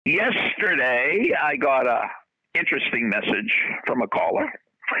Yesterday, I got a interesting message from a caller.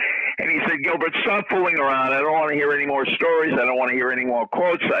 And he said, Gilbert, stop fooling around. I don't want to hear any more stories. I don't want to hear any more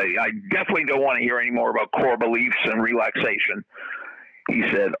quotes. I definitely don't want to hear any more about core beliefs and relaxation. He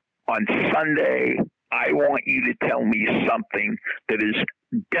said, on Sunday, I want you to tell me something that is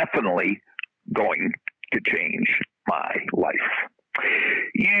definitely going to change my life.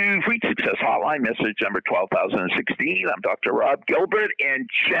 You've reached Success Hotline, message number 12,016. I'm Dr. Rob Gilbert, and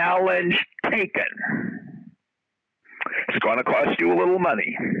challenge taken. It's going to cost you a little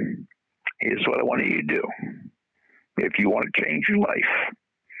money. Here's what I want you to do. If you want to change your life,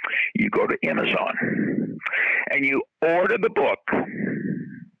 you go to Amazon and you order the book,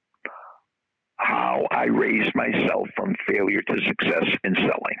 How I Raised Myself from Failure to Success in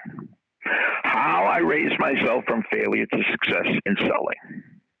Selling. How I Raised Myself from Failure to Success in Selling.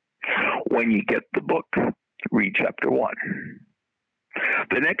 When you get the book, read chapter 1.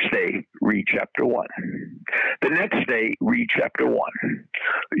 The next day, read chapter 1. The next day, read chapter 1.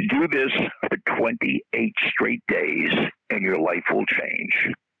 Do this for 28 straight days, and your life will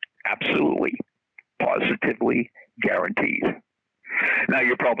change. Absolutely, positively guaranteed. Now,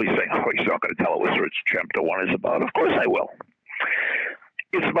 you're probably saying, oh, he's not going to tell us what chapter 1 is about. Of course I will.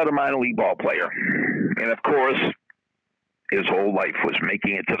 It's about a minor league ball player. And, of course, his whole life was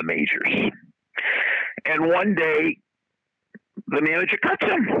making it to the majors. And one day, the manager cuts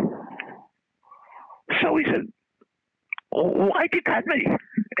him. So he said, why'd you cut me?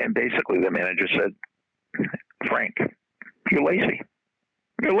 And basically the manager said, Frank, you're lazy.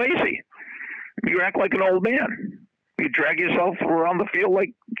 You're lazy. You act like an old man. You drag yourself around the field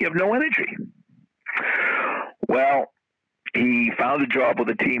like you have no energy. Well, he found a job with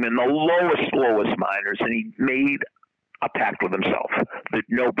a team in the lowest minors, and he made a pact with himself that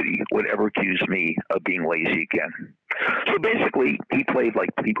nobody would ever accuse me of being lazy again. So basically, he played like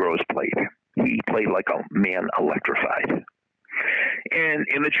Pete Rose played. He played like a man electrified. And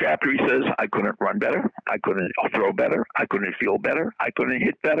in the chapter, he says, I couldn't run better. I couldn't throw better. I couldn't feel better. I couldn't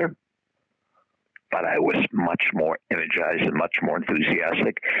hit better. But I was much more energized and much more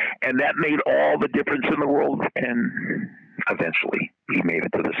enthusiastic. And that made all the difference in the world. And eventually, he made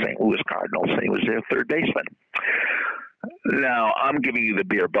it to the St. Louis Cardinals, and he was their third baseman. Now, I'm giving you the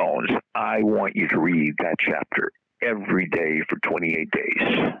bare bones. I want you to read that chapter every day for 28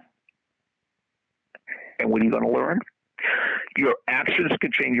 days. And what are you going to learn? Your actions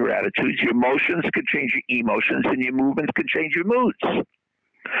can change your attitudes, your emotions can change your emotions, and your movements can change your moods.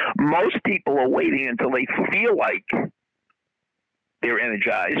 Most people are waiting until they feel like they're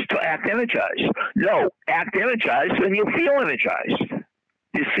energized to act energized. No, act energized and you'll feel energized.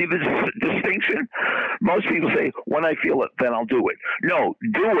 You see the distinction? Most people say, when I feel it, then I'll do it. No,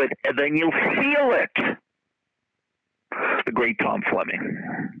 do it, and then you'll feel it. The great Tom Fleming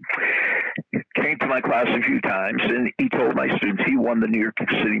came to my class a few times, and he told my students he won the New York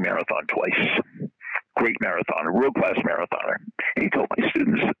City Marathon twice. Great marathoner, real-class marathoner. And he told my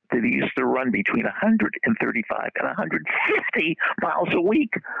students that he used to run between 135 and 150 miles a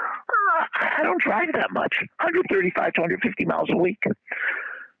week. I don't drive that much. 135 to 150 miles a week.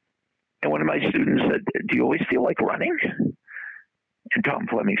 And one of my students said, do you always feel like running? And Tom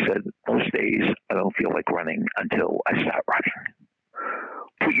Fleming said, most days I don't feel like running until I start running.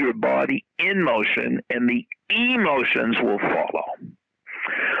 Put your body in motion and the emotions will follow.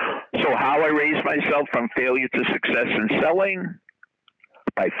 So How I Raised Myself from Failure to Success in Selling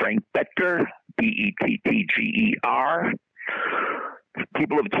by Frank Bettger, Bettger.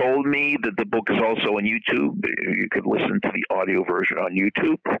 People have told me that the book is also on YouTube. You could listen to the audio version on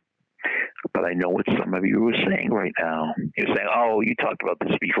YouTube. But I know what some of you are saying right now. You're saying, oh, you talked about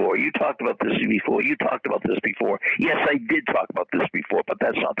this before. You talked about this before. You talked about this before. Yes, I did talk about this before, but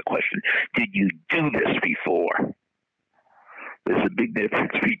that's not the question. Did you do this before? There's a big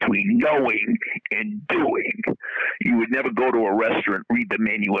difference between knowing and doing. You would never go to a restaurant, read the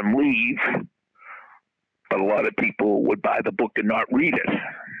menu, and leave. But a lot of people would buy the book and not read it.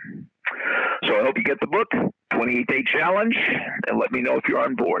 So I hope you get the book, 28-Day Challenge, and let me know if you're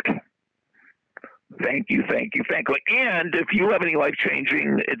on board. Thank you. And if you have any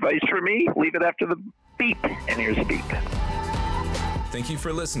life-changing advice for me, leave it after the beep. And here's the beep. Thank you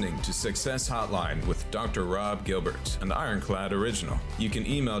for listening to Success Hotline with Dr. Rob Gilbert, an Ironclad original. You can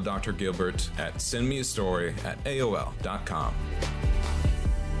email Dr. Gilbert at sendmeastory@aol.com.